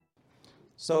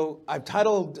So I've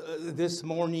titled this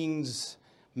morning's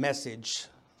message,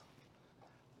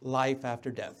 Life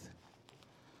After Death.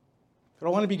 But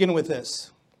I want to begin with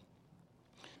this.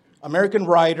 American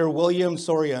writer William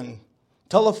Saroyan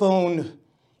telephoned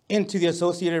into the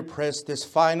Associated Press this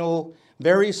final,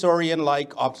 very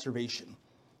Saroyan-like observation.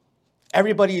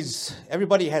 Everybody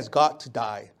has got to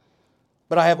die,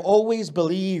 but I have always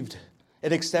believed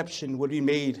an exception would be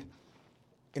made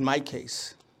in my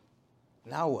case.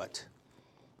 Now what?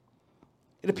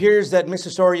 It appears that Mr.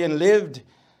 Saroyan lived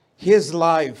his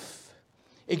life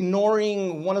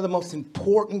ignoring one of the most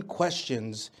important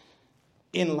questions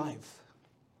in life.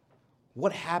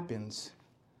 What happens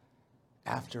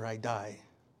after I die?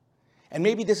 And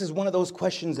maybe this is one of those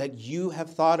questions that you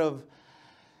have thought of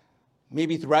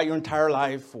maybe throughout your entire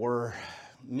life, or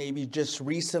maybe just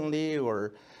recently,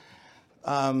 or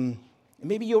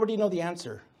maybe you already know the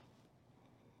answer.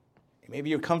 Maybe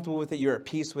you're comfortable with it, you're at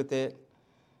peace with it.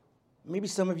 Maybe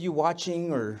some of you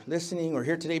watching or listening or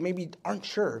here today maybe aren't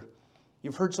sure.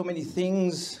 You've heard so many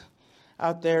things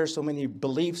out there, so many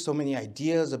beliefs, so many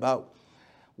ideas about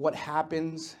what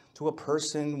happens to a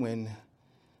person when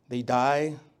they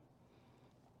die.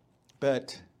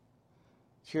 But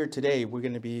here today, we're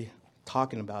going to be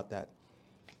talking about that.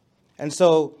 And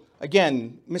so,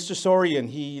 again, Mr. Saroyan,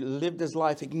 he lived his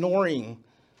life ignoring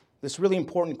this really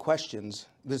important question.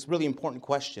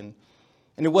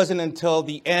 And it wasn't until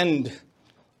the end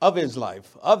of his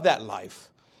life, that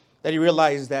he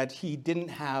realized that he didn't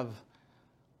have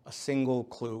a single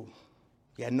clue.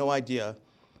 He had no idea.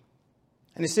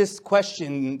 And it's this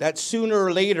question that sooner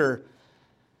or later,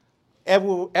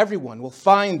 everyone will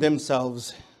find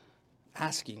themselves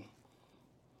asking.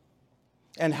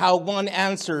 And how one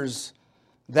answers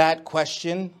that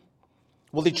question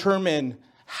will determine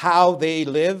how they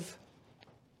live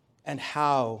and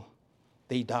how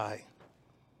they die.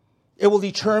 It will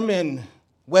determine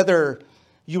whether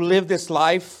you live this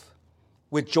life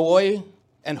with joy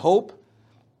and hope,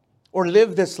 or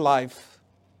live this life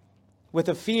with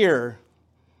a fear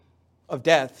of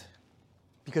death,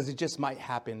 because it just might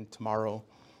happen tomorrow.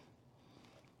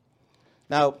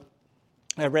 Now,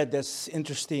 I read this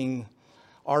interesting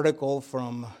article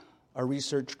from a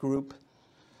research group,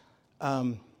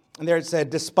 and there it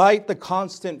said, despite the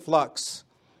constant flux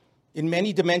in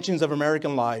many dimensions of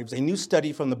American lives, a new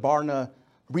study from the Barna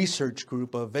Research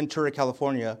Group of Ventura,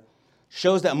 California,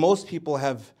 shows that most people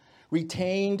have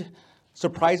retained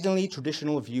surprisingly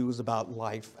traditional views about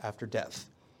life after death.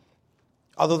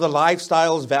 Although the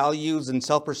lifestyles, values, and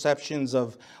self-perceptions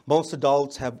of most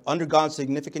adults have undergone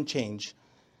significant change,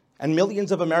 and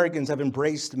millions of Americans have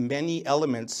embraced many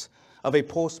elements of a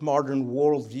postmodern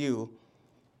worldview,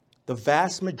 the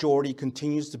vast majority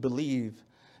continues to believe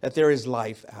that there is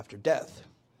life after death,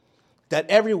 that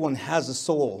everyone has a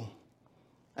soul,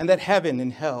 and that heaven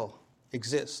and hell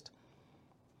exist.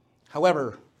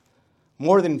 However,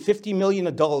 more than 50 million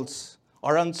adults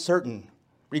are uncertain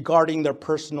regarding their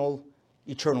personal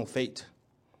eternal fate.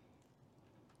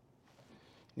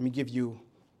 Let me give you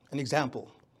an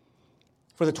example.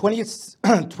 For the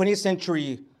 20th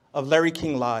century of Larry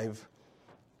King Live,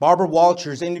 Barbara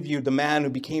Walters interviewed the man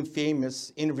who became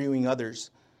famous interviewing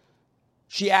others.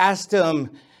 She asked him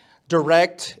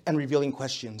direct and revealing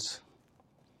questions.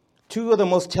 Two of the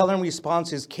most telling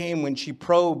responses came when she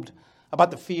probed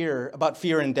about fear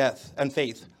and death and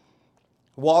faith.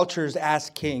 Walters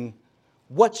asked King,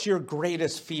 "What's your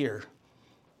greatest fear?"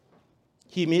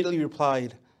 He immediately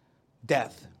replied,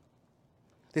 "Death."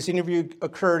 This interview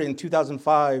occurred in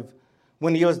 2005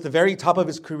 when he was at the very top of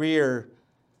his career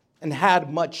and had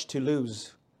much to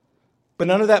lose. But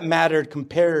none of that mattered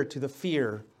compared to the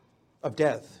fear of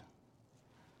death.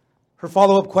 Her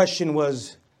follow-up question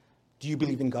was, "Do you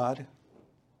believe in God?"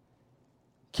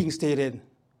 King stated,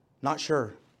 "Not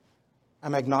sure.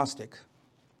 I'm agnostic."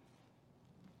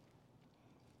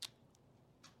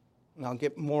 And I'll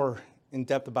get more in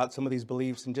depth about some of these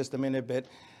beliefs in just a minute, but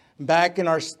back to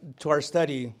our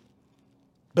study,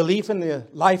 belief in the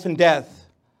life and death,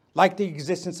 like the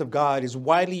existence of God, is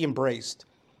widely embraced.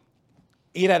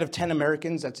 8 out of 10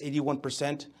 Americans, that's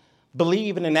 81%,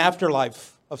 believe in an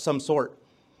afterlife of some sort.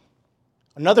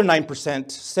 Another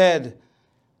 9% said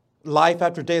life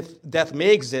after death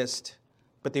may exist,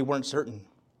 but they weren't certain.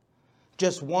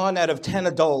 Just 1 out of 10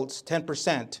 adults,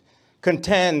 10%,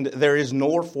 contend there is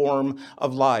no form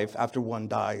of life after one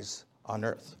dies on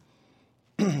earth.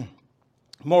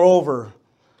 Moreover,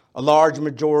 a large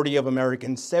majority of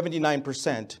Americans,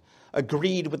 79%,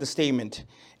 agreed with the statement,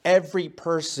 every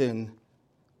person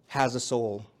has a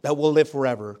soul that will live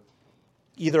forever,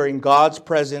 either in God's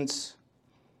presence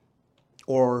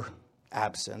or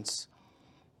absence.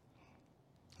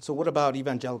 So what about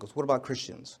evangelicals? What about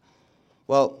Christians?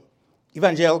 Well,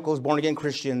 evangelicals, born-again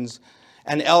Christians,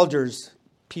 and elders,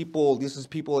 people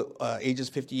ages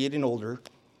 58 and older,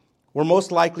 were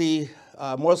most likely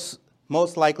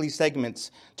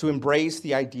segments to embrace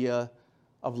the idea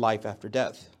of life after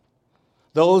death.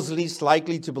 Those least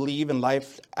likely to believe in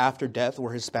life after death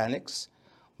were Hispanics,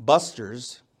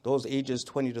 busters, those ages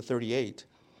 20 to 38,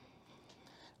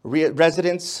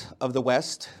 residents of the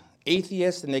West,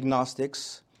 atheists and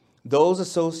agnostics, those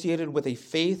associated with a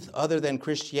faith other than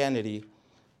Christianity,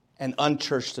 and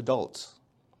unchurched adults.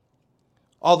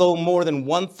 Although more than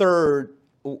one-third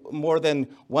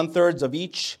of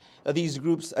each of these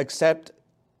groups accept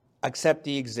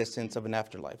the existence of an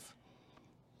afterlife.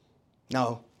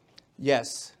 Now,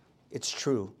 yes, it's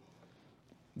true.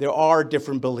 There are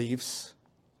different beliefs.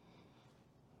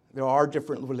 There are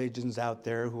different religions out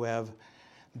there who have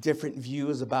different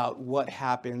views about what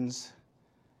happens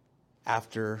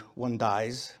after one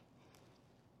dies.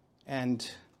 And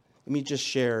let me just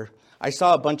share. I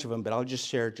saw a bunch of them, but I'll just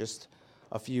share just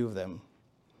a few of them.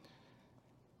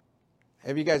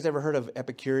 Have you guys ever heard of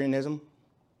Epicureanism?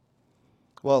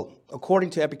 Well,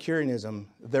 according to Epicureanism,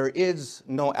 there is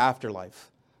no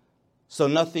afterlife. So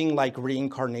nothing like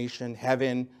reincarnation,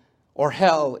 heaven, or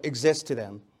hell exists to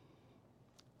them.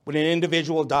 When an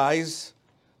individual dies,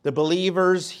 the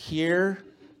believers here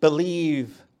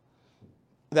believe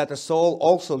that the soul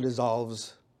also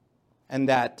dissolves and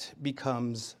that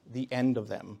becomes the end of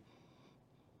them.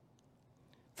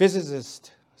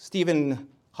 Physicist Stephen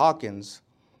Hawking,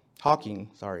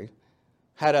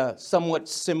 had a somewhat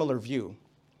similar view.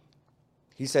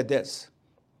 He said this: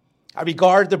 I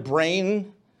regard the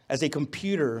brain as a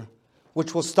computer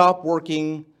which will stop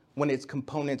working when its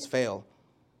components fail.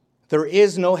 There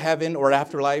is no heaven or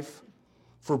afterlife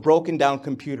for broken down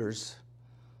computers.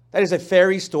 That is a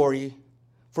fairy story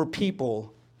for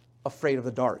people afraid of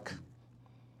the dark.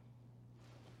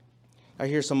 I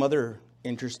hear some other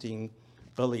interesting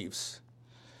beliefs.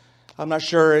 I'm not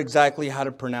sure exactly how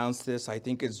to pronounce this. I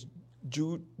think it's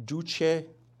Juche.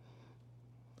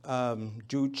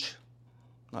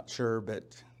 Not sure,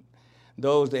 but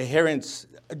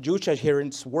Juche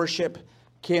adherents worship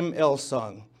Kim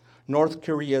Il-sung, North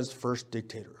Korea's first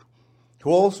dictator,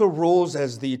 who also rules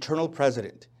as the eternal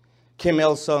president. Kim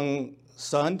Il-sung's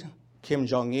son, Kim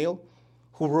Jong-il,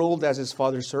 who ruled as his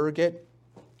father's surrogate,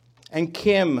 and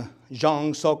Kim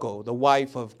Jong-soko, the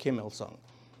wife of Kim Il-sung.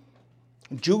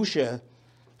 Juche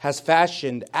has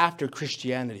fashioned after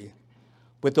Christianity,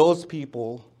 with those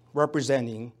people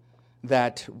representing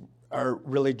that our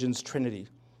religion's trinity,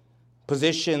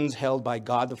 positions held by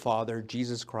God the Father,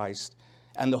 Jesus Christ,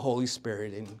 and the Holy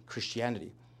Spirit in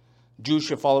Christianity.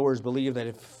 Juche followers believe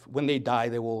that when they die,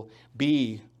 they will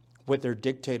be with their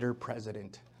dictator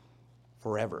president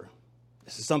forever.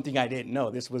 This is something I didn't know.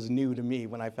 This was new to me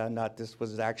when I found out this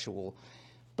was actual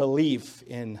belief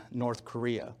in North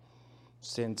Korea,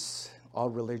 since all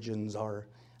religions are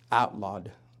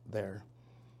outlawed there.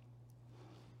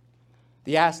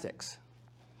 The Aztecs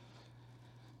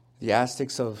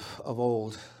of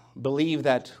old believed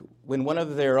that when one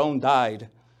of their own died,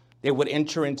 they would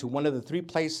enter into one of the three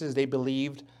places they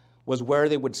believed was where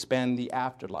they would spend the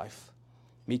afterlife: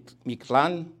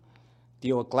 Mictlan,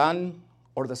 Teocalli,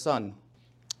 or the sun.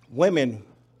 Women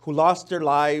who lost their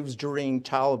lives during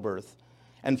childbirth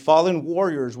and fallen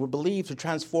warriors were believed to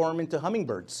transform into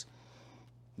hummingbirds.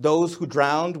 Those who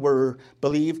drowned were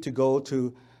believed to go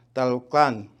to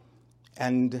Teocalli,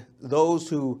 and those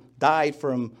who died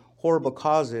from horrible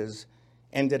causes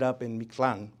ended up in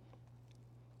Mictlan.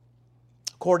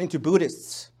 According to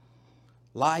Buddhists,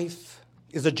 life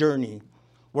is a journey,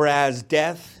 whereas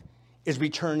death is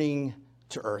returning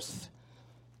to earth.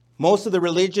 Most of the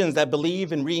religions that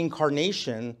believe in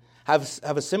reincarnation have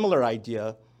a similar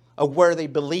idea of where they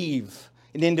believe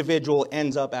an individual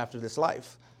ends up after this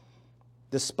life,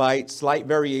 despite slight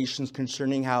variations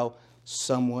concerning how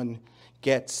someone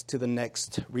gets to the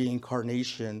next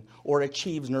reincarnation or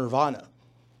achieves nirvana.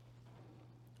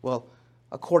 Well,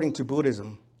 according to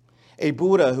Buddhism, a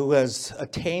Buddha who has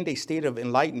attained a state of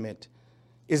enlightenment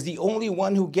is the only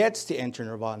one who gets to enter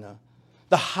nirvana,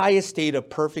 the highest state of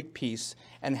perfect peace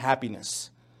and happiness,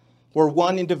 where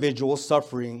one's individual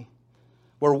suffering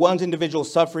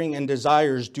and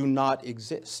desires do not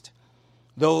exist.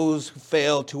 Those who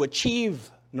fail to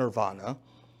achieve nirvana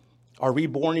are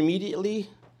reborn immediately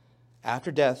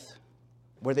after death,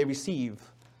 where they receive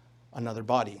another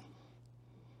body.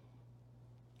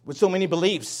 With so many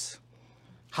beliefs,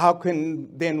 how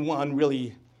can then one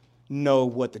really know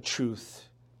what the truth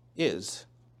is?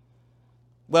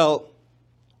 Well,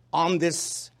 on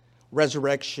this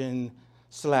Resurrection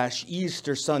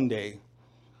Easter Sunday,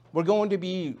 we're going to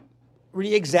be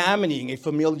re-examining a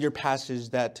familiar passage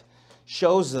that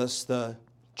shows us the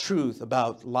truth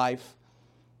about life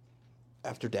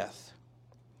after death.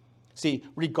 See,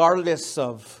 regardless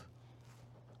of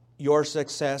your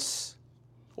success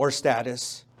or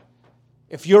status,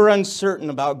 if you're uncertain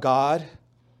about God,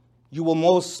 you will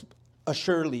most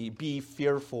assuredly be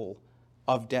fearful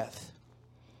of death.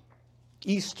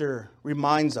 Easter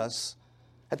reminds us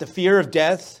that the fear of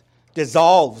death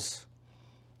dissolves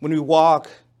when we walk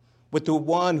with the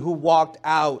one who walked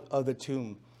out of the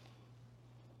tomb.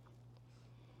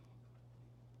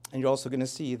 And you're also going to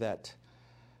see that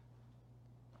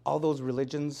all those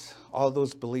religions, all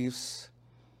those beliefs,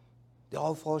 they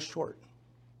all fall short.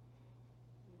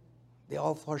 They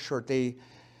all fall short.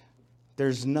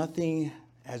 There's nothing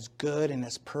as good and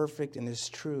as perfect and as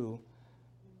true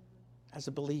as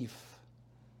a belief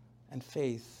and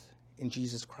faith in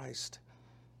Jesus Christ.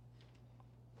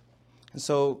 And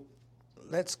so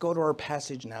let's go to our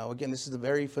passage now. Again, this is a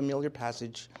very familiar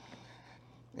passage,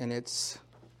 and it's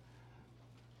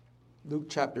Luke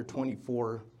chapter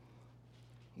 24,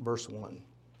 verse 1.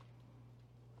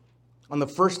 On the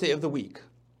first day of the week,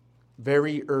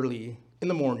 very early in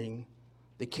the morning,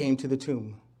 they came to the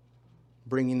tomb,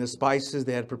 bringing the spices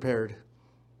they had prepared.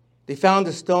 They found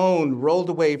a stone rolled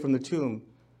away from the tomb.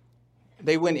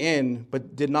 They went in,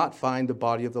 but did not find the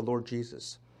body of the Lord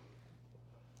Jesus.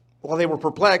 While they were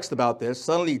perplexed about this,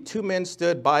 suddenly two men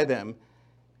stood by them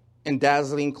in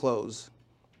dazzling clothes.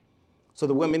 So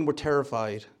the women were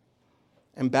terrified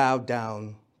and bowed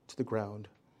down to the ground.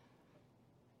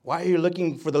 "Why are you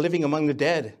looking for the living among the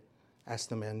dead?" asked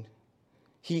the men.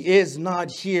 "He is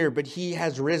not here, but he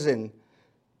has risen.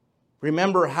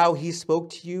 Remember how he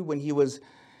spoke to you when he was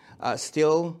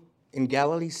still in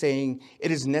Galilee, saying,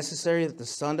 'It is necessary that the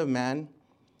Son of Man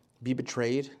be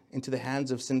betrayed into the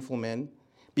hands of sinful men,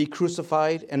 be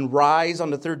crucified, and rise on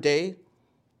the third day?'"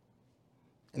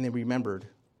 And they remembered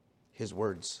his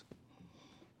words.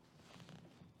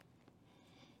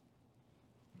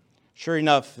 Sure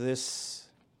enough, this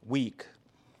week,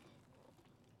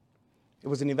 it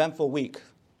was an eventful week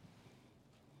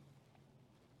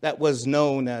that was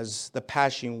known as the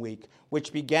Passion Week,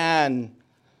 which began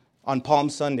on Palm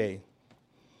Sunday.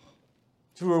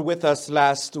 If you were with us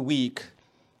last week,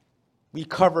 we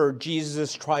covered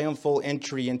Jesus' triumphal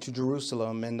entry into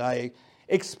Jerusalem, and I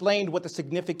explained what the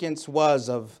significance was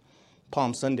of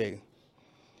Palm Sunday.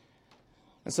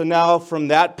 And so now from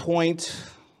that point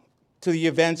to the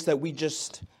events that we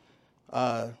just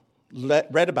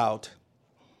read about,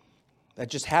 that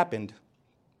just happened,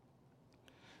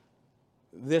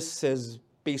 this is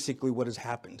basically what has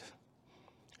happened.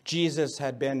 Jesus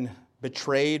had been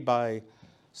betrayed by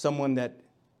someone that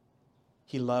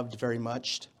he loved very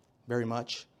much, very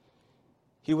much.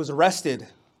 He was arrested.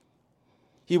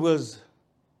 He was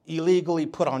illegally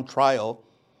put on trial.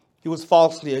 He was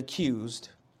falsely accused.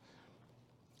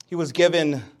 He was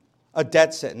given a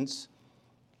death sentence.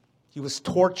 He was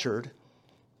tortured.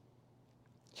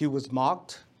 He was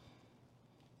mocked.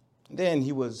 Then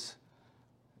he was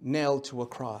nailed to a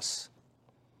cross.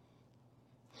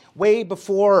 Way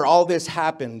before all this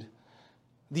happened,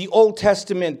 the Old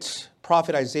Testament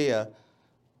prophet Isaiah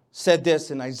said this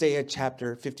in Isaiah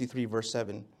chapter 53, verse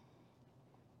 7.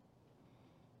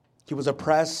 He was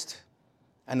oppressed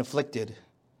and afflicted,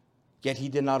 yet he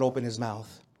did not open his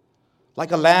mouth.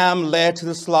 Like a lamb led to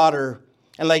the slaughter,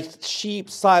 and like sheep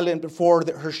silent before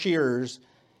her shearers,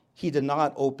 he did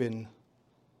not open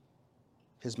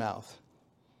his mouth.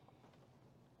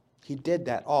 He did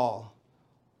that all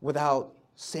without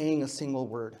saying a single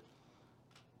word,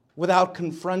 without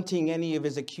confronting any of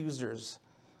his accusers,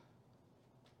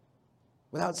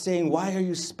 without saying, "Why are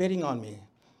you spitting on me?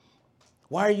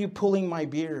 Why are you pulling my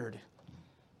beard?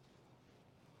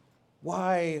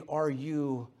 Why are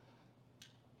you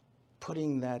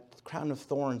putting that crown of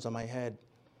thorns on my head?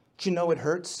 Do you know it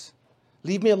hurts?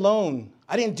 Leave me alone.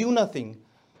 I didn't do nothing."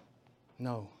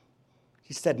 No,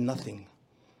 he said nothing.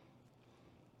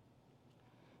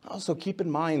 Also, keep in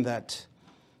mind that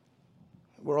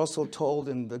we're also told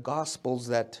in the Gospels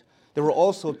that there were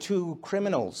also two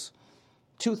criminals,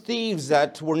 two thieves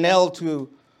that were nailed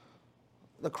to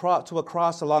a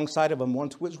cross alongside of him, one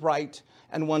to his right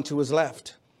and one to his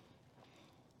left.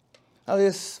 Now,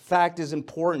 this fact is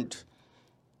important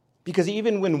because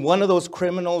even when one of those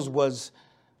criminals was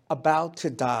about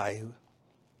to die,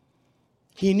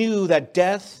 he knew that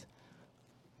death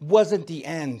wasn't the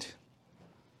end.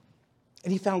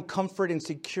 And he found comfort and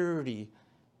security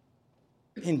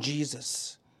in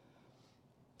Jesus.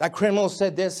 That criminal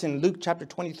said this in Luke chapter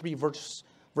 23, verse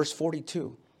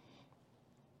 42.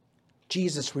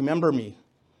 Jesus, remember me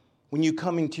when you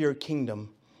come into your kingdom.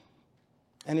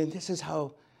 And then this is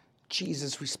how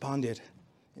Jesus responded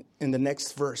in the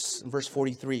next verse, verse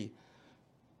 43.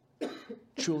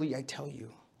 Truly, I tell you,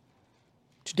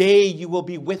 today you will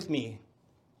be with me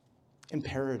in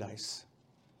paradise.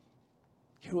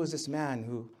 Here was this man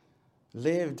who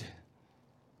lived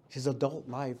his adult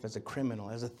life as a criminal,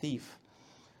 as a thief.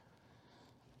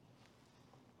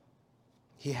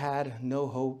 He had no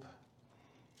hope.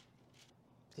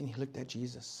 Then he looked at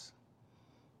Jesus.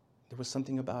 There was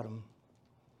something about him.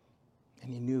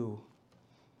 And he knew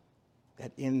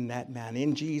that in that man,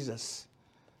 in Jesus,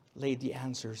 laid the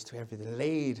answers to everything,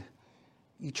 laid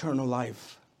eternal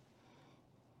life.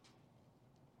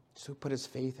 So he put his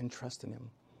faith and trust in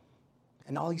him.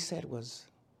 And all he said was,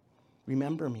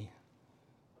 remember me.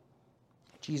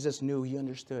 Jesus knew, he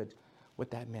understood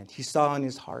what that meant. He saw in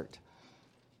his heart.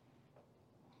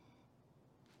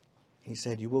 He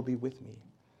said, you will be with me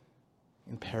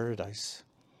in paradise.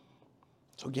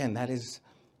 So again, that is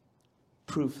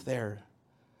proof there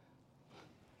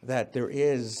that there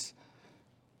is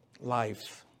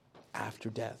life after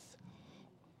death.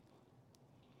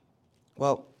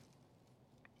 Well,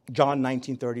 John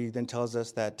 19:30 then tells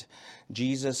us that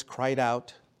Jesus cried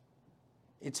out,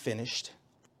 it's finished.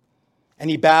 And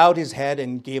he bowed his head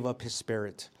and gave up his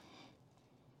spirit.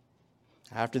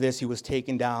 After this, he was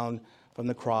taken down from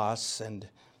the cross and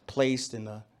placed in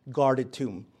a guarded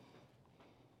tomb.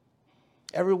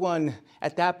 Everyone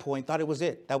at that point thought it was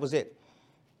it. That was it.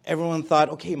 Everyone thought,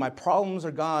 okay, my problems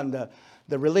are gone.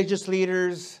 The religious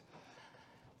leaders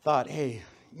thought, hey,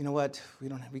 you know what?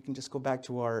 We can just go back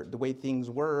to the way things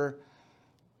were.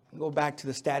 Go back to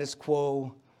the status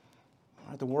quo. Don't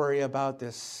have to worry about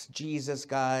this Jesus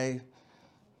guy.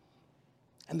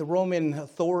 And the Roman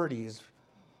authorities,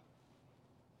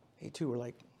 they too were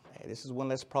like, hey, this is one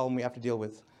less problem we have to deal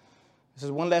with. This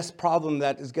is one less problem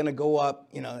that is going to go up,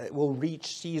 it will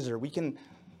reach Caesar. We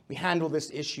handle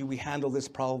this issue, we handle this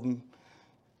problem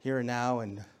here and now,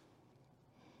 and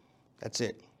that's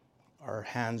it. Our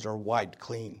hands are wiped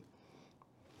clean.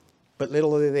 But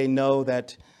little did they know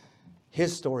that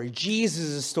his story,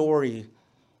 Jesus' story,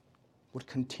 would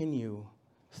continue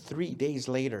 3 days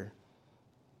later,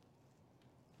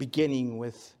 beginning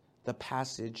with the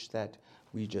passage that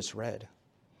we just read.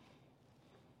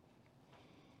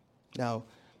 Now,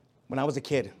 when I was a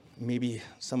kid, maybe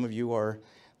some of you are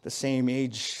the same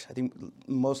age. I think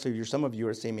some of you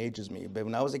are the same age as me. But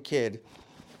when I was a kid,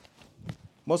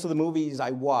 most of the movies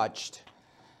I watched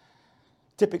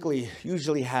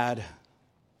usually had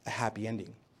a happy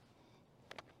ending.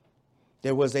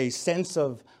 There was a sense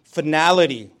of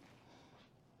finality.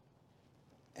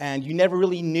 And you never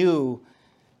really knew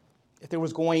if there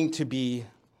was going to be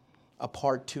a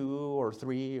part 2 or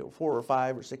 3 or 4 or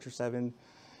 5 or 6 or 7.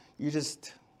 You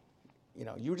just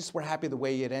were happy the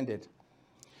way it ended.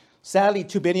 Sadly,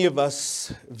 too many of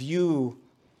us view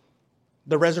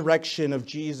the resurrection of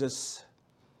Jesus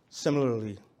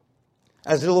similarly,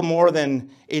 as little more than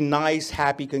a nice,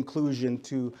 happy conclusion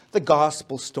to the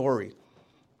gospel story.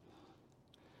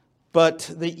 But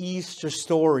the Easter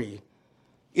story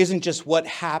isn't just what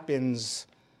happens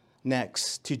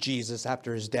next to Jesus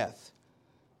after his death.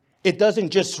 It doesn't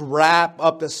just wrap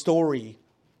up the story.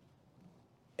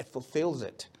 It fulfills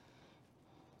it.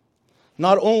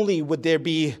 Not only would there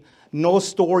be no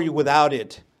story without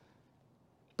it,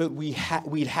 but we'd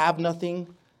have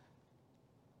nothing,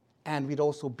 and we'd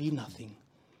also be nothing.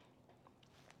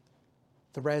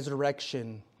 The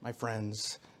resurrection, my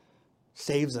friends,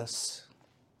 saves us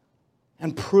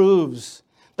and proves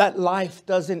that life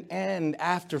doesn't end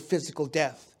after physical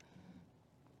death.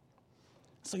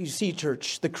 So you see,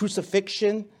 church, the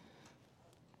crucifixion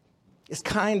is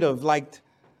kind of like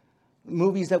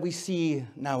movies that we see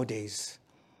nowadays,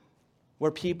 where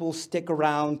people stick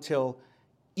around till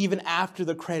even after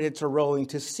the credits are rolling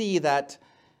to see that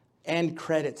end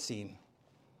credit scene.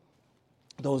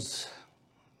 Those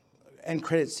end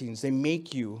credit scenes,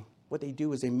 what they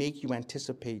do is they make you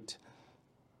anticipate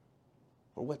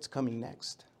for what's coming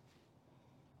next.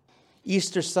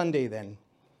 Easter Sunday, then,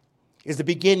 is the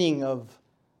beginning of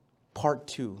part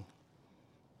 2.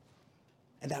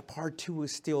 And that part 2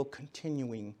 is still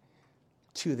continuing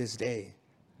to this day.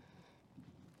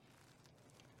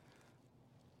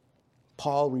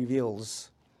 Paul reveals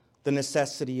the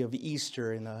necessity of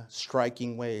Easter in a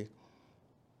striking way.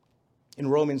 In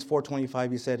Romans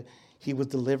 4:25, he said, he was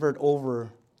delivered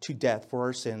over to death for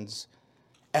our sins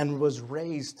and was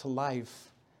raised to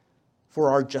life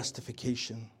for our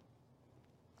justification.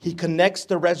 He connects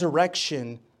the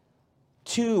resurrection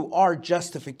to our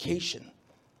justification.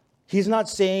 He's not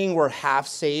saying we're half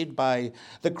saved by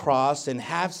the cross and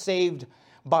half saved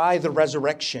by the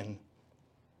resurrection.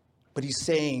 But he's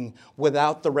saying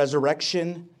without the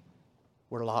resurrection,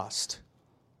 we're lost.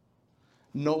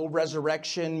 No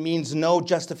resurrection means no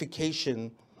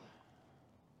justification.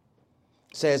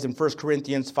 It says in 1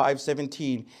 Corinthians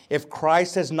 5:17, if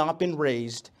Christ has not been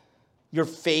raised, your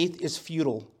faith is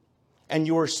futile, and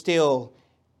you are still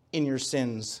in your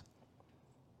sins.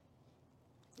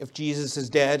 If Jesus is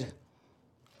dead,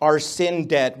 our sin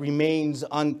debt remains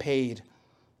unpaid,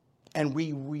 and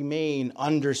we remain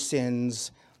under sin's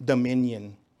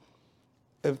dominion.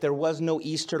 If there was no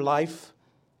Easter life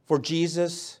for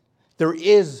Jesus, there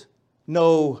is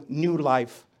no new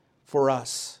life for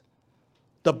us.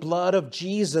 The blood of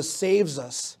Jesus saves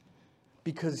us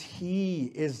because he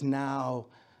is now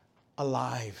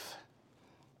alive.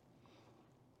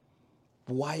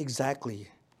 Why exactly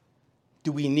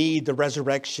do we need the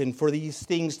resurrection for these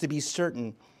things to be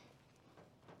certain?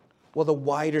 Well, the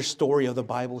wider story of the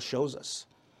Bible shows us.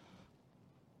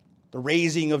 The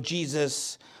raising of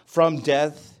Jesus from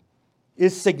death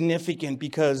is significant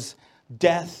because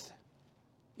death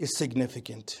is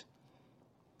significant.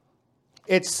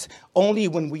 It's only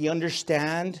when we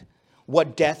understand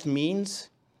what death means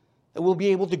that we'll be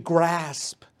able to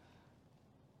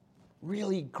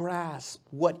really grasp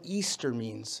what Easter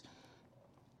means.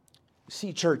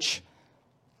 See, church,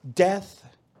 death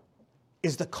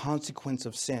is the consequence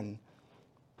of sin.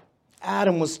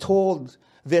 Adam was told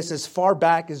this as far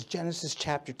back as Genesis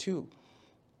chapter 2.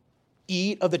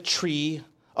 Eat of the tree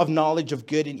of knowledge of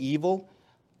good and evil,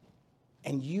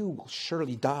 and you will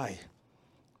surely die.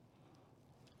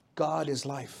 God is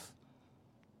life.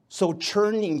 So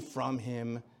turning from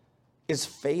him is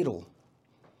fatal.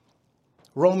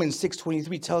 Romans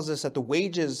 6:23 tells us that the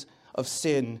wages of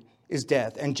sin is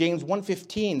death. And James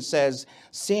 1:15 says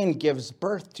sin gives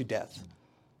birth to death.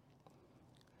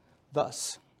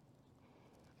 Thus,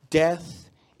 death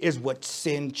is what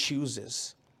sin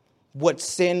chooses, what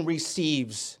sin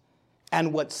receives,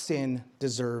 and what sin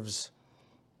deserves.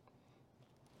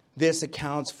 This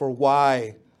accounts for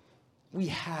why we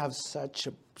have such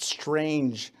a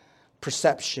strange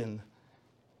perception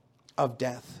of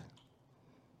death.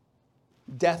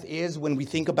 Death is, when we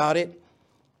think about it,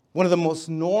 one of the most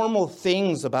normal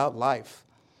things about life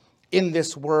in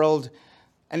this world.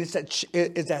 And it's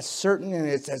as certain and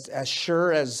it's as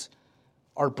sure as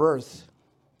our birth.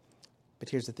 But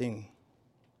here's the thing.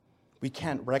 We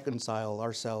can't reconcile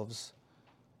ourselves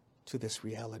to this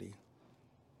reality.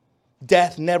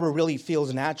 Death never really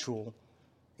feels natural.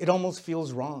 It almost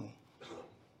feels wrong.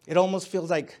 It almost feels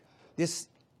like this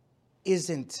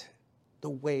isn't the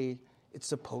way it's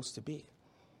supposed to be.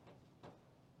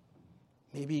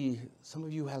 Maybe some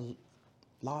of you have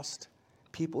lost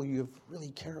people you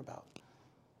really care about,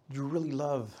 you really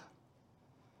love.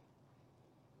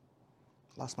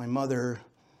 Lost my mother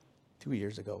 2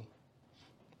 years ago.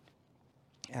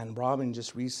 And Robin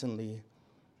just recently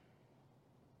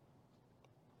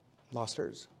lost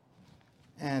hers.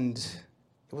 And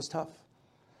it was tough.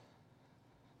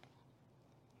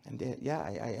 And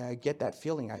I get that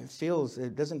feeling.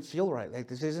 It doesn't feel right. Like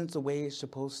this isn't the way it's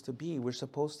supposed to be. We're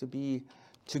supposed to be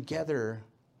together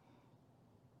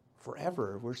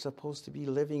forever. We're supposed to be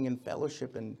living in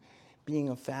fellowship and being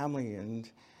a family, and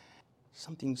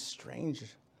something strange,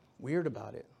 weird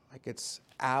about it. Like it's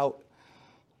out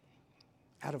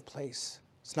of place.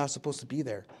 It's not supposed to be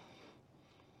there.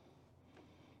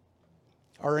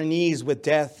 Our unease with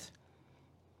death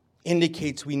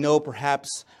indicates we know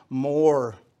perhaps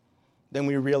more than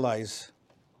we realize.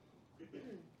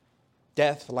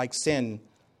 Death, like sin,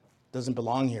 doesn't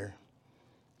belong here.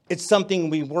 It's something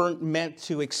we weren't meant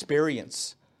to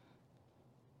experience.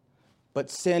 But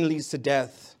sin leads to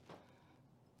death.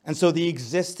 And so the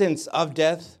existence of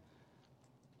death,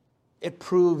 it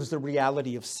proves the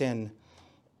reality of sin.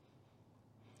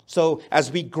 So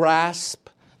as we grasp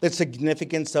the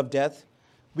significance of death,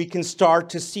 we can start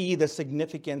to see the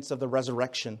significance of the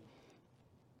resurrection.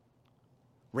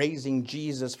 Raising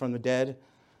Jesus from the dead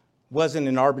wasn't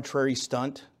an arbitrary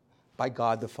stunt by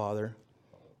God the Father.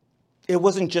 It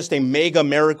wasn't just a mega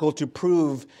miracle to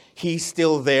prove he's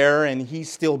still there and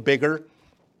he's still bigger,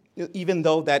 even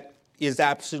though that is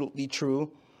absolutely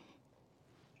true.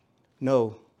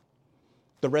 No,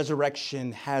 the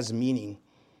resurrection has meaning.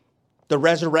 The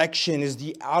resurrection is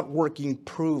the outworking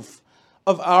proof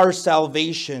of our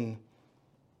salvation,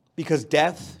 because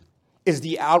death is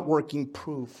the outworking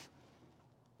proof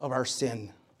of our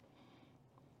sin.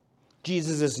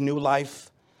 Jesus' new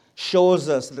life shows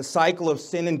us that the cycle of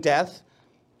sin and death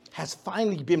has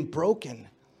finally been broken.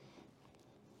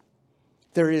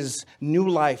 There is new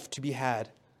life to be had.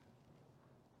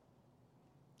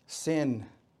 Sin,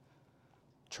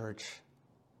 church,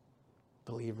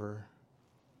 believer,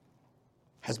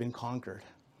 has been conquered.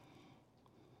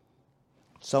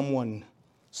 Someone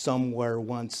somewhere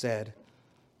once said,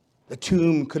 the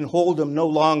tomb can hold him no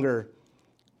longer.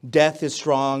 Death is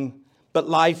strong, but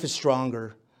life is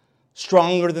stronger.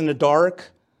 Stronger than the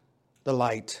dark, the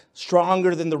light.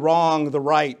 Stronger than the wrong, the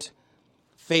right.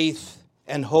 Faith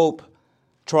and hope,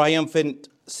 triumphant,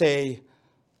 say,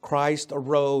 Christ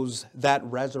arose that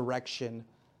resurrection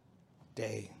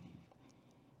day.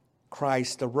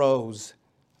 Christ arose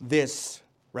this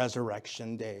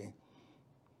resurrection day.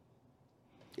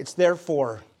 It's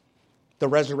therefore the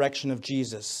resurrection of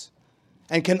Jesus,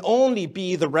 and can only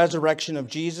be the resurrection of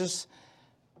Jesus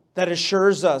that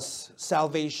assures us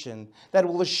salvation, that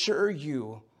will assure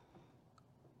you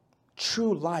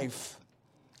true life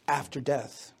after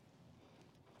death.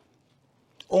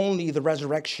 Only the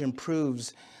resurrection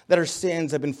proves that our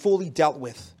sins have been fully dealt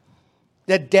with,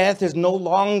 that death is no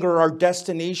longer our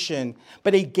destination,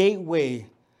 but a gateway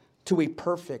to a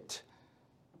perfect,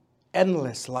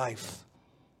 endless life.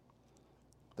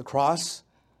 The cross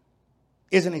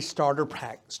isn't a starter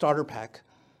pack.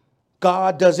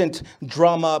 God doesn't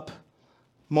drum up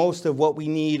most of what we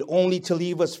need only to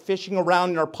leave us fishing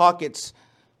around in our pockets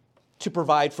to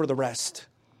provide for the rest.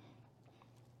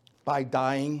 By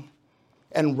dying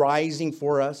and rising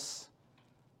for us,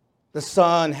 the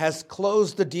Son has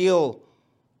closed the deal.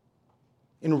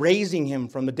 In raising him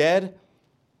from the dead,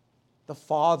 the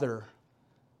Father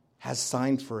has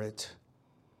signed for it.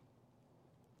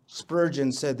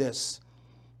 Spurgeon said this,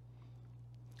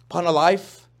 upon a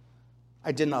life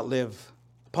I did not live.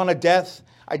 Upon a death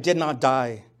I did not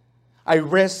die. I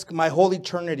risk my whole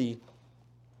eternity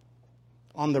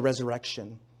on the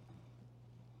resurrection.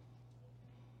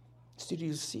 So do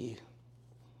you see?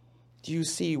 Do you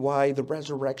see why the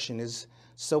resurrection is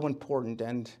so important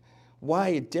and why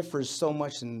it differs so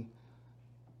much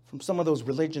from some of those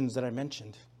religions that I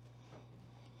mentioned?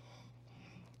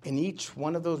 In each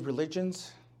one of those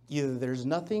religions, either there's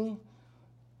nothing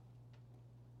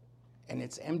and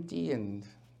it's empty and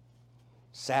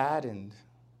sad and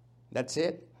that's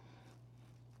it.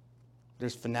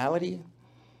 There's finality.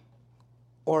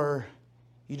 Or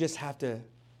you just have to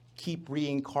keep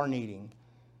reincarnating.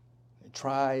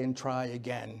 Try and try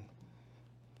again.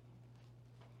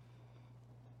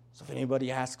 So if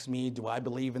anybody asks me, do I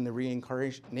believe in the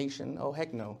reincarnation? Oh,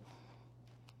 heck no.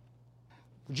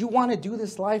 Would you want to do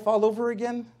this life all over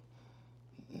again?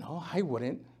 No, I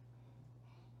wouldn't.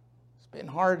 It's been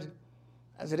hard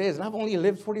as it is. And I've only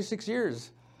lived 46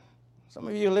 years. Some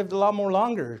of you lived a lot more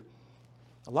longer.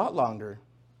 A lot longer.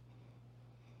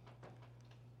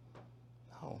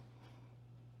 No.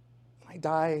 When I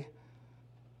die,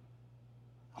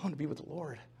 I want to be with the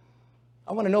Lord.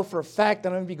 I want to know for a fact that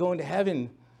I'm going to be going to heaven.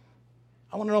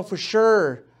 I want to know for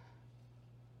sure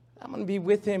I'm going to be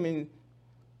with him and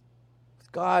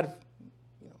with God,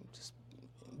 just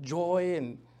joy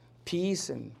and peace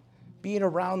and being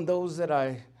around those that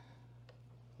I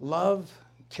love,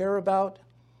 care about.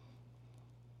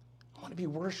 I want to be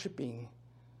worshiping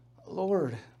the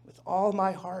Lord with all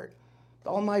my heart, with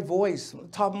all my voice, on the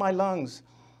top of my lungs.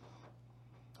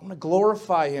 I want to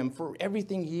glorify him for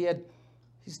everything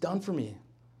he's done for me.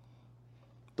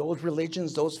 Those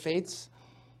religions, those faiths,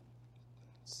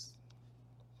 it's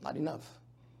not enough.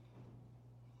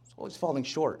 It's always falling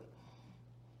short.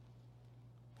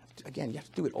 Again, you have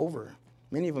to do it over.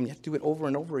 Many of them, you have to do it over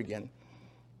and over again.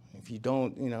 If you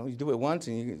don't, you do it once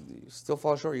and you still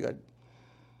fall short,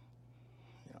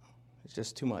 it's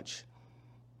just too much.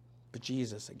 But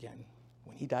Jesus, again,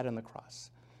 when he died on the cross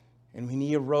and when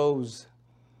he arose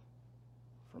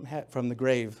from the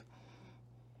grave,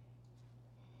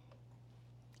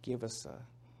 gave us a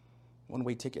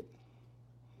one-way ticket.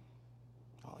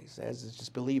 All he says is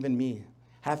just believe in me,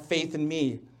 have faith in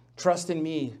me, trust in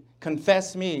me,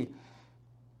 confess me.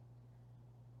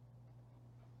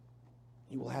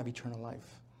 You will have eternal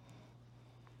life.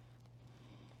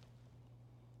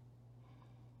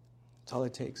 That's all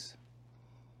it takes.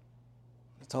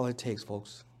 That's all it takes,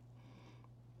 folks.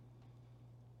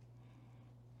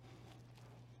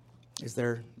 Is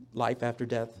there life after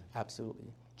death?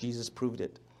 Absolutely. Jesus proved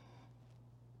it.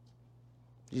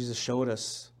 Jesus showed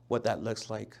us what that looks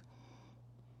like.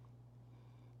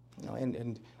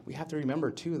 And we have to remember,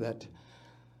 too, that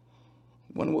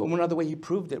one other way he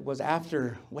proved it was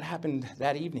after what happened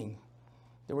that evening.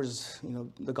 There was,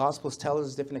 the Gospels tell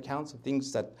us different accounts of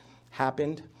things that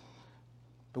happened.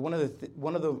 But one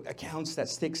of the accounts that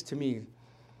sticks to me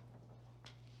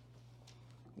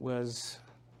was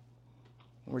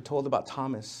We're told about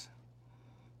Thomas.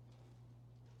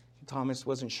 Thomas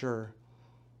wasn't sure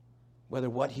whether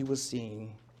what he was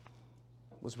seeing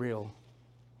was real.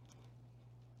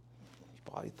 He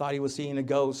probably thought he was seeing a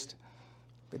ghost.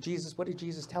 But what did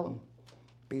Jesus tell him?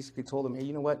 Basically told him, hey,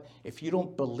 you know what? If you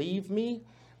don't believe me,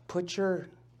 put your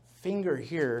finger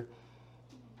here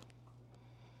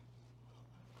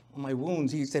on my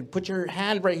wounds. He said, put your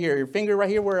hand right here, your finger right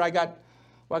here where I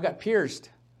got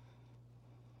pierced.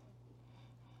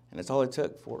 And that's all it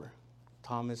took for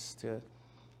Thomas to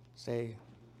say,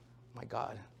 my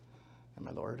God and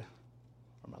my Lord,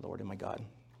 or my Lord and my God.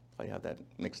 I have that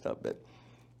mixed up, but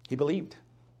he believed.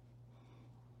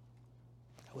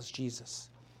 That was Jesus.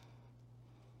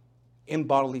 In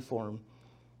bodily form,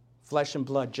 flesh and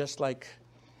blood, just like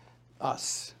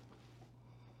us.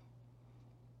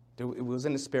 It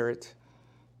wasn't a spirit.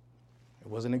 It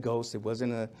wasn't a ghost. It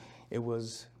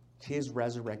was his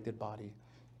resurrected body.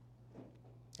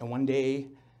 And one day,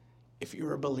 if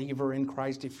you're a believer in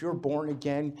Christ, if you're born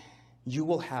again, you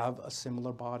will have a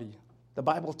similar body. The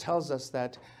Bible tells us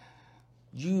that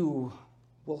you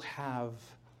will have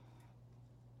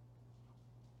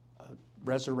a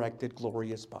resurrected,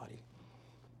 glorious body.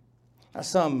 Now,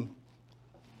 some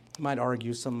might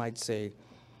argue, some might say,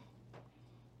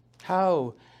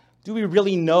 how do we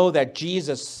really know that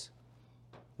Jesus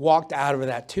walked out of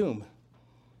that tomb?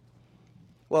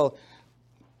 Well,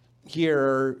 here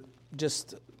are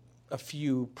just a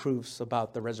few proofs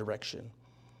about the resurrection.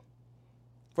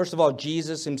 First of all,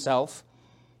 Jesus himself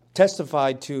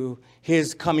testified to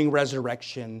his coming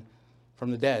resurrection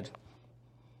from the dead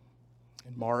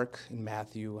in Mark, in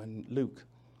Matthew, and Luke.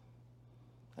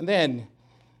 And then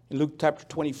in Luke chapter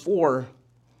 24,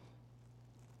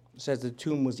 it says the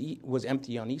tomb was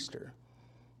empty on Easter.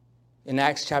 In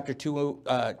Acts chapter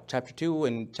 2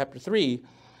 and chapter 3,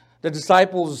 the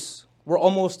disciples were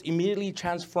almost immediately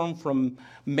transformed from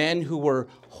men who were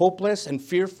hopeless and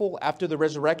fearful after the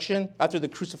resurrection, after the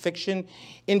crucifixion,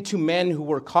 into men who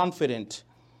were confident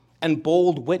and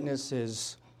bold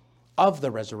witnesses of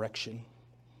the resurrection.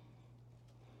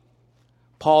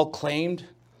 Paul claimed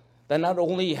that not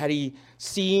only had he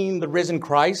seen the risen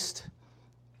Christ,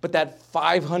 but that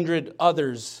 500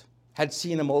 others had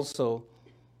seen him also,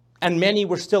 and many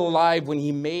were still alive when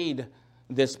he made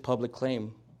this public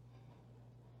claim.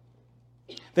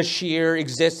 The sheer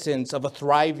existence of a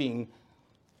thriving,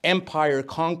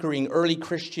 empire-conquering early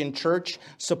Christian church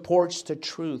supports the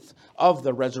truth of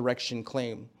the resurrection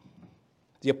claim.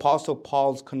 The Apostle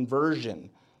Paul's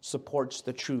conversion supports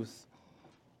the truth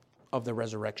of the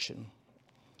resurrection.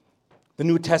 The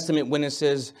New Testament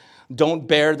witnesses don't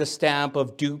bear the stamp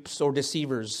of dupes or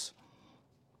deceivers.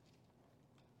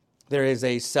 There is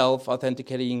a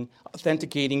self-authenticating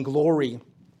glory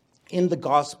in the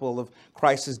gospel of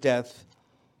Christ's death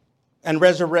and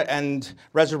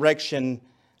resurrection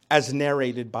as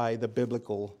narrated by the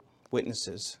biblical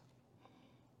witnesses.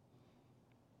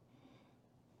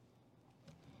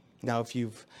 Now, if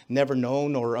you've never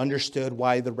known or understood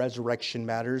why the resurrection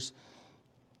matters,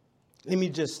 let me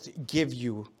just give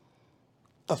you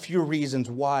a few reasons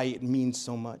why it means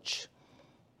so much.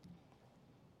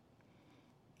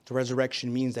 The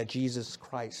resurrection means that Jesus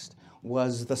Christ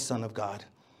was the Son of God.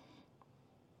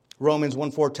 Romans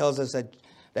 1:4 tells us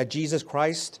that Jesus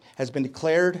Christ has been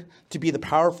declared to be the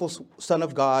powerful Son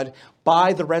of God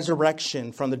by the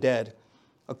resurrection from the dead,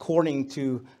 according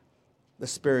to the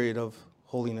Spirit of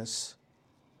holiness.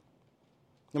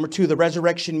 Number 2, the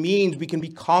resurrection means we can be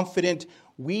confident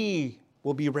we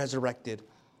will be resurrected.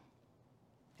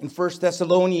 In 1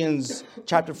 Thessalonians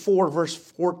chapter 4, verse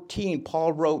 14,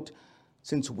 Paul wrote,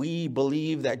 "Since we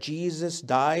believe that Jesus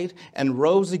died and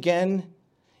rose again,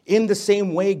 in the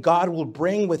same way God will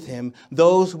bring with him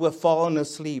those who have fallen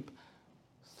asleep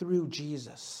through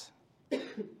Jesus."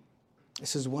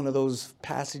 This is one of those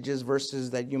passages,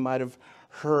 verses that you might have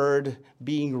heard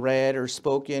being read or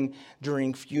spoken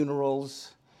during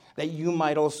funerals, that you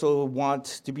might also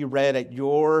want to be read at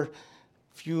your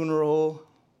funeral.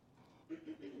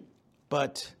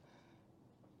 But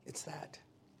it's that.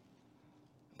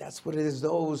 That's what it is,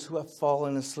 those who have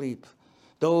fallen asleep.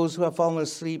 Those who have fallen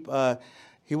asleep,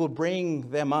 he will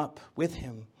bring them up with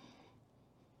him.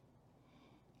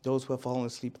 Those who have fallen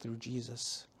asleep through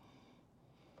Jesus.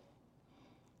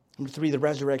 Number 3, the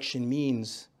resurrection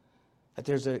means that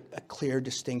there's a clear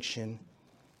distinction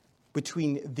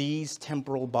between these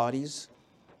temporal bodies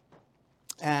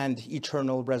and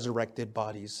eternal resurrected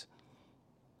bodies.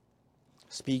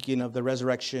 Speaking of the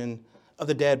resurrection of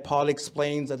the dead, Paul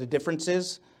explains that the difference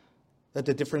is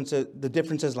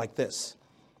like this.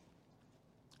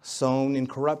 Sown in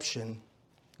corruption,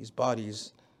 these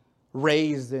bodies,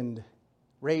 raised in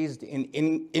raised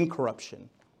in incorruption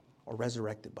or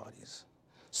resurrected bodies.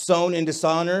 Sown in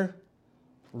dishonor,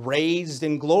 raised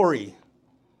in glory.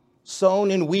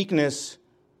 Sown in weakness,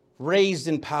 raised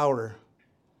in power.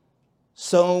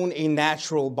 Sown a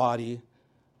natural body,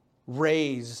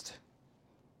 raised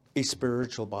a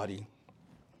spiritual body.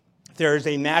 If there is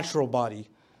a natural body,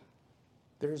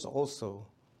 there is also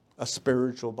a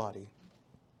spiritual body.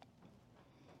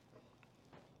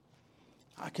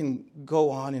 I can go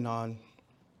on and on,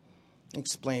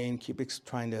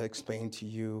 trying to explain to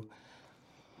you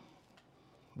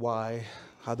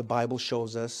how the Bible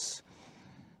shows us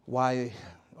that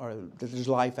there's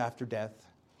life after death.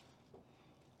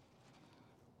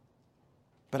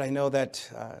 But I know that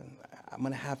I'm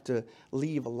going to have to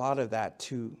leave a lot of that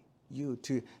to you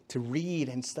to read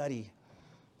and study.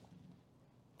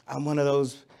 I'm one of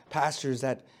those pastors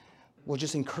that will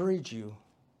just encourage you.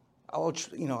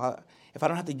 If I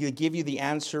don't have to give you the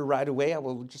answer right away, I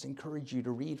will just encourage you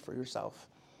to read for yourself.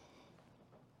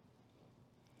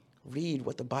 Read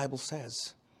what the Bible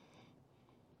says.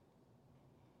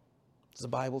 Does the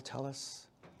Bible tell us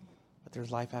that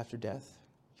there's life after death?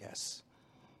 Yes.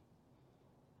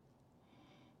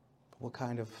 But what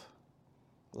kind of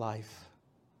life?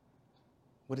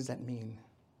 What does that mean?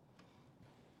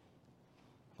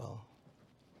 Well,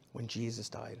 when Jesus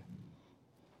died,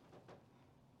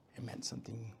 it meant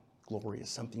something glorious,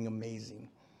 something amazing,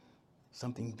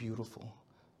 something beautiful,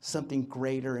 something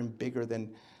greater and bigger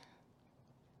than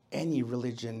any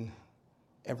religion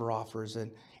ever offers, and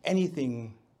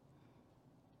anything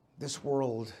this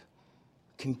world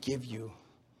can give you.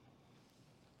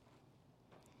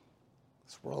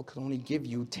 This world can only give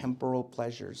you temporal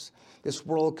pleasures. This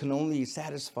world can only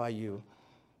satisfy you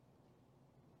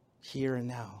here and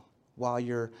now while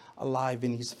you're alive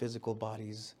in these physical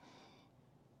bodies.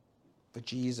 But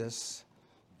Jesus,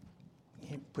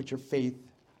 you put your faith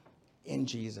in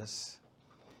Jesus,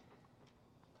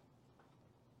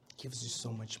 gives you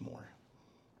so much more.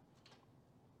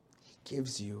 He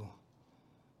gives you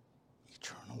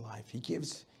eternal life. He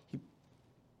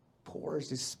pours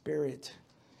His Spirit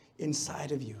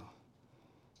inside of you.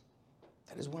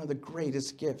 That is one of the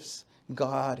greatest gifts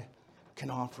God can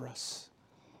offer us.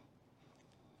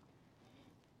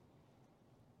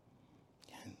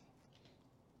 And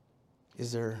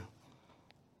is there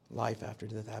life after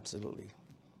death? Absolutely.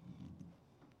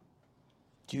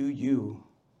 Do you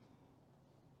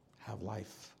have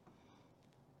life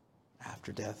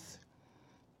after death?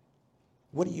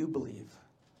 What do you believe?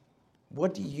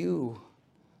 What do you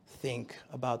think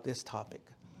about this topic?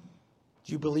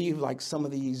 Do you believe like some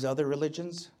of these other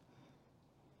religions?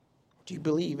 Do you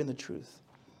believe in the truth?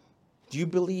 Do you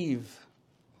believe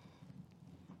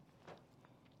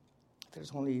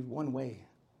there's only one way,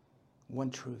 one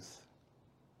truth,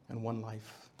 and one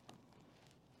life?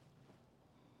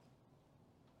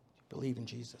 Do you believe in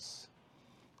Jesus?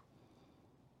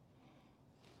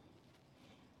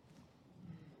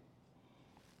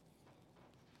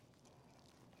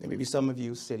 There may be some of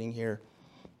you sitting here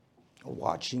or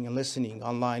watching and listening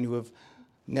online who have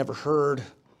never heard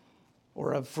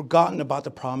or have forgotten about the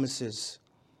promises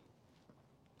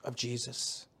of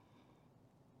Jesus.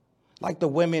 Like the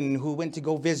women who went to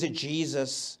go visit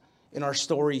Jesus in our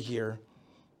story here.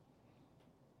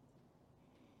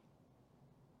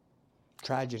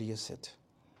 Tragedy is it.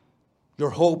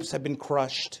 Your hopes have been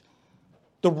crushed.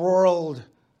 The world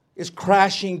is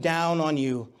crashing down on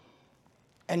you.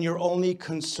 And your only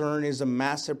concern is a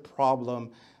massive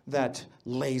problem that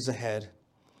lays ahead.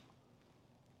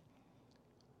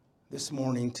 This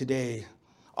morning, today,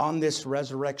 on this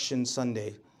Resurrection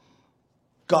Sunday,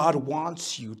 God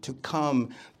wants you to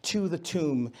come to the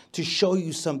tomb to show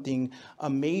you something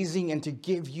amazing and to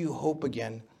give you hope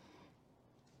again.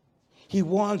 He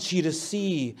wants you to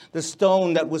see the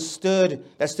stone that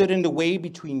stood in the way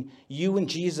between you and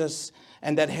Jesus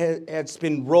and that has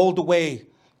been rolled away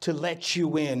to let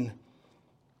you in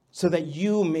so that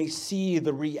you may see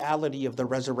the reality of the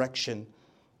resurrection.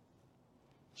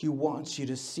 He wants you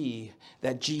to see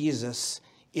that Jesus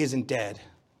isn't dead,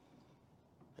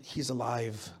 that He's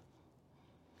alive.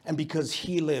 And because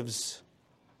He lives,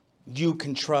 you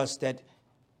can trust that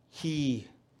He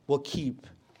will keep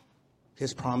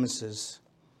His promises.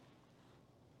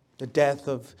 The death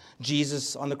of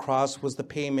Jesus on the cross was the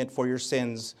payment for your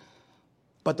sins,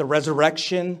 but the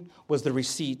resurrection was the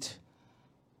receipt,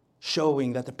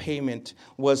 showing that the payment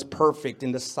was perfect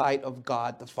in the sight of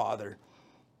God the Father.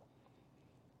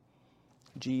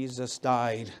 Jesus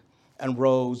died and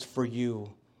rose for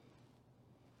you.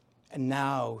 And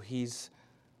now He's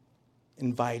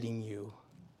inviting you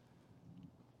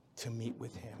to meet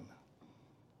with Him.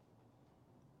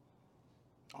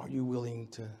 Are you willing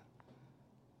to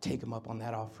take him up on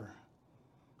that offer?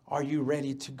 Are you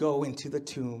ready to go into the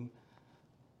tomb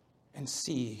and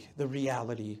see the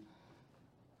reality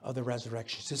of the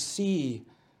resurrection? To see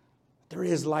there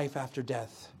is life after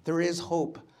death. There is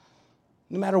hope.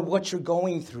 No matter what you're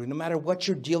going through, no matter what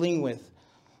you're dealing with,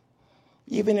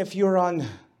 even if you're on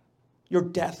your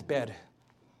deathbed,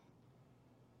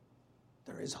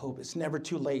 there is hope. It's never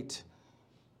too late.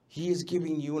 He is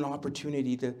giving you an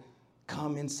opportunity to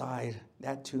come inside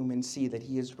that tomb and see that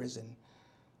he is risen.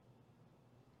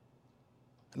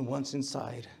 And once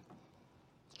inside,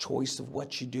 the choice of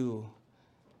what you do,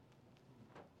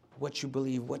 what you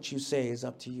believe, what you say is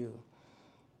up to you.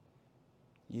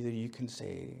 Either you can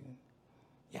say,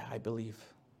 yeah, I believe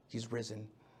he's risen.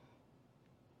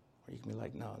 Or you can be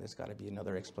like, no, there's got to be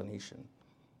another explanation.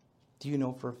 Do you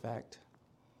know for a fact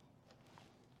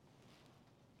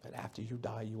that after you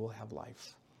die, you will have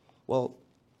life? Well,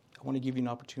 I want to give you an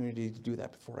opportunity to do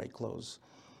that before I close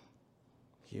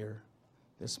here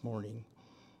this morning.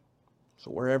 So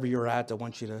wherever you're at, I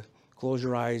want you to close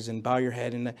your eyes and bow your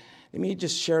head. And let me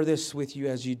just share this with you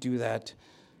as you do that.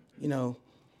 You know,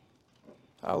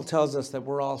 the Bible tells us that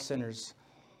we're all sinners.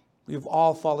 We've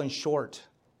all fallen short.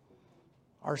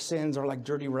 Our sins are like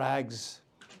dirty rags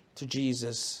to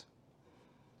Jesus.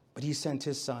 But he sent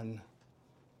his son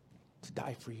to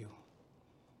die for you.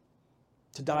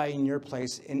 To die in your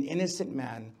place. An innocent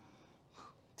man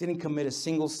didn't commit a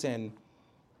single sin.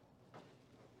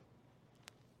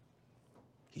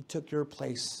 He took your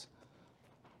place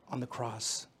on the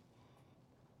cross.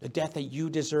 The death that you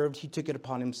deserved, he took it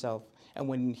upon himself. And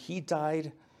when he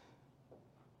died,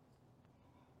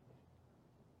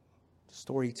 the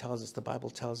story tells us, the Bible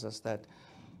tells us that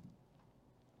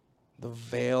the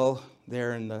veil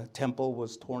there in the temple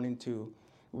was torn in two.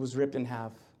 It was ripped in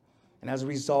half. And as a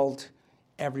result,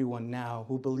 everyone now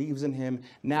who believes in him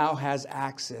now has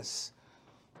access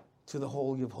to the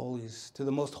Holy of Holies, to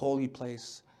the most holy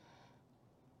place.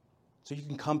 So you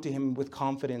can come to him with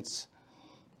confidence.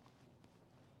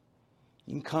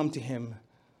 You can come to him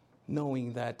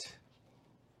knowing that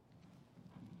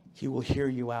he will hear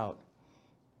you out.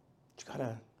 You got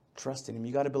to trust in him.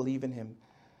 You got to believe in him.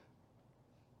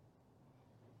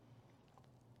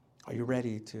 Are you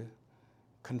ready to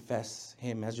confess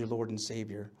him as your Lord and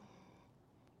Savior?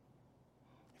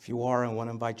 If you are, I want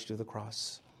to invite you to the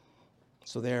cross.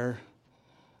 So there,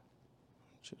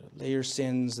 lay your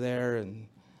sins there and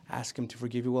ask him to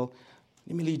forgive you. Well,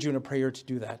 let me lead you in a prayer to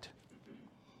do that.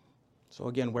 So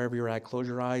again, wherever you're at, close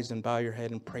your eyes and bow your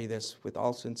head and pray this with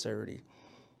all sincerity.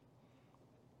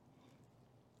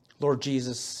 Lord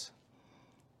Jesus,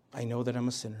 I know that I'm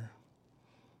a sinner,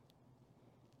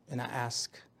 and I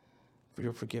ask for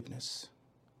your forgiveness.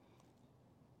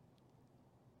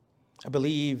 I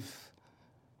believe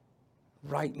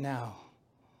right now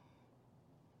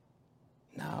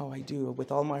I do,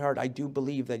 with all my heart, I do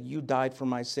believe that you died for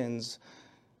my sins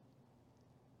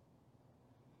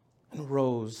and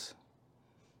rose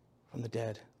from the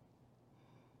dead.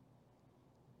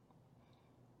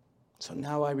 So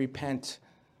now I repent.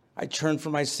 I turn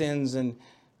from my sins and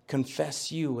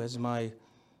confess you as my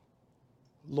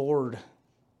Lord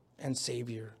and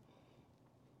Savior.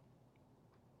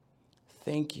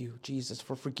 Thank you, Jesus,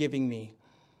 for forgiving me.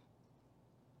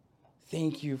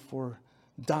 Thank you for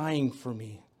dying for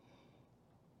me.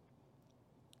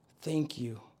 Thank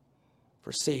you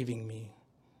for saving me.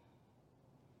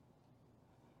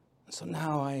 So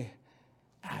now I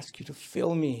ask you to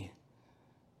fill me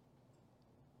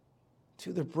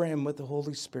to the brim with the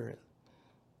Holy Spirit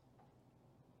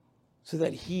so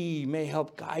that he may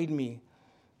help guide me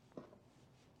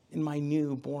in my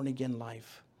new born-again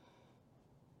life.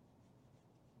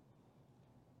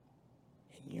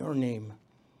 In your name,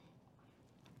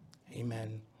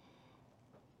 amen.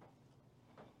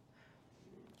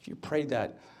 If you prayed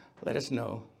that, let us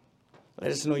know.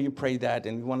 Let us know you prayed that,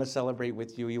 and we want to celebrate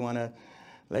with you. We want to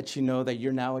let you know that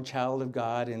you're now a child of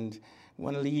God, and we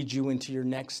want to lead you into your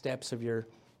next steps of your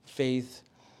faith.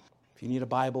 If you need a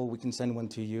Bible, we can send one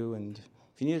to you. And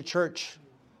if you need a church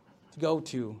to go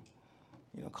to,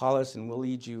 call us and we'll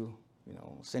lead you,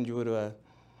 send you to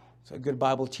a good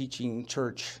Bible teaching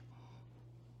church.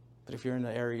 But if you're in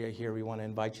the area here, we want to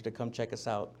invite you to come check us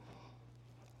out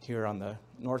here on the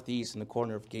northeast in the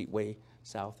corner of Gateway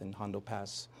South and Hondo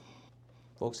Pass.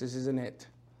 Folks, this isn't it.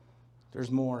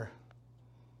 There's more.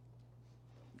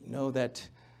 Know that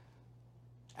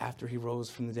after he rose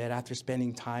from the dead, after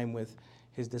spending time with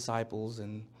his disciples,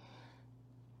 and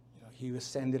he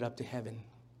ascended up to heaven.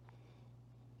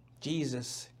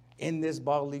 Jesus, in this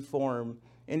bodily form,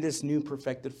 in this new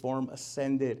perfected form,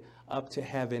 ascended up to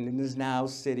heaven and is now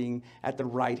sitting at the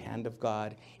right hand of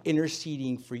God,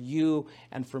 interceding for you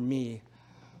and for me.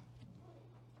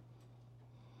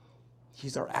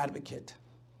 He's our advocate.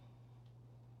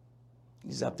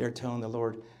 He's up there telling the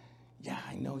Lord, yeah,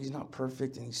 I know he's not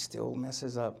perfect and he still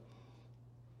messes up,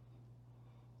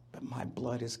 but my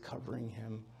blood is covering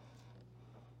him.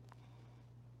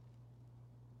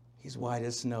 He's white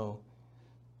as snow.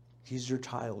 He's your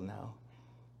child now.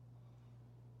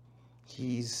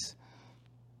 He's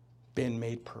been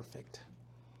made perfect,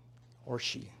 or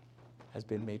she has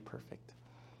been made perfect.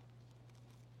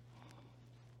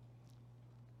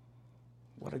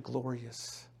 What a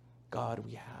glorious God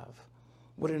we have.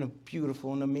 What a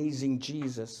beautiful and amazing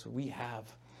Jesus we have.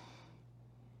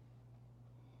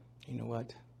 You know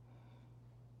what?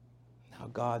 Now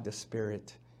God, the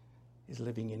Spirit, is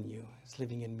living in you. Is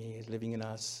living in me. Is living in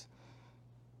us.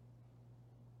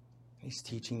 He's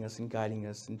teaching us and guiding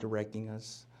us and directing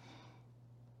us,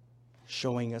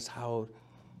 showing us how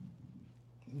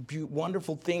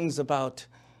wonderful things about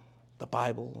the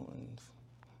Bible, and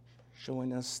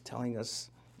showing us, telling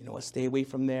us, you know what, stay away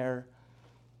from there.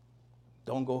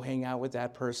 Don't go hang out with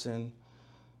that person.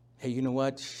 Hey, you know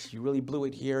what? You really blew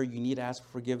it here. You need to ask for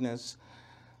forgiveness.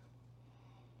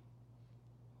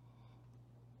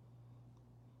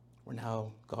 We're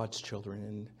now God's children,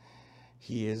 and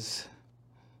He is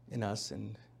in us,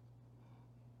 and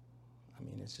I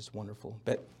mean, it's just wonderful.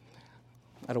 But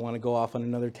I don't want to go off on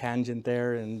another tangent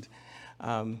there, and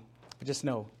but just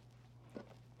know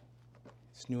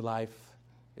this new life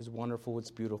is wonderful. It's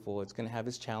beautiful. It's going to have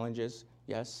its challenges,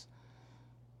 yes.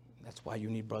 That's why you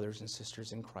need brothers and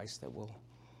sisters in Christ that will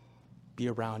be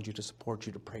around you to support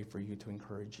you, to pray for you, to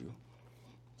encourage you.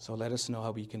 So let us know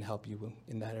how we can help you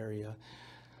in that area.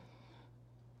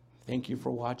 Thank you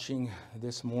for watching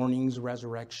this morning's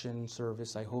resurrection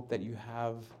service. I hope that you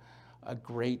have a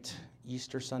great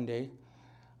Easter Sunday.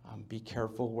 Be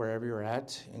careful wherever you're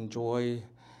at. Enjoy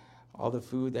all the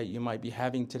food that you might be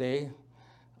having today.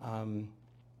 And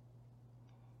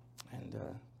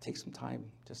take some time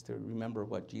just to remember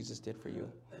what Jesus did for you.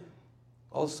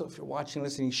 Also, if you're watching,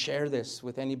 listening, share this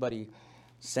with anybody.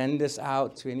 Send this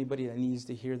out to anybody that needs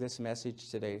to hear this message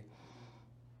today.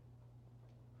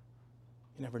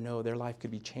 You never know, their life could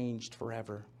be changed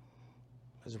forever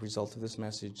as a result of this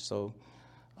message. So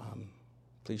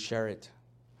please share it.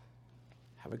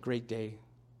 Have a great day.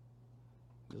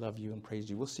 We love you and praise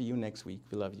you. We'll see you next week.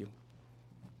 We love you.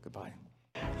 Goodbye.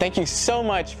 Thank you so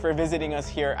much for visiting us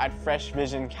here at Fresh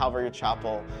Vision Calvary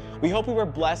Chapel. We hope we were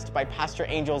blessed by Pastor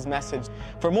Angel's message.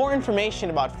 For more information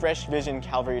about Fresh Vision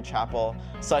Calvary Chapel,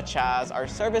 such as our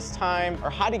service time or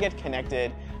how to get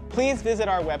connected, please visit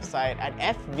our website at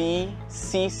fvccelp.com.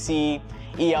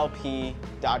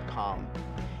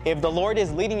 If the Lord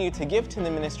is leading you to give to the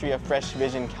ministry of Fresh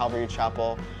Vision Calvary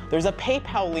Chapel, there's a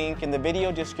PayPal link in the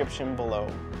video description below.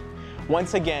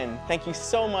 Once again, thank you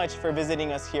so much for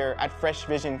visiting us here at Fresh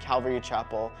Vision Calvary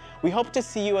Chapel. We hope to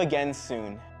see you again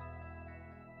soon.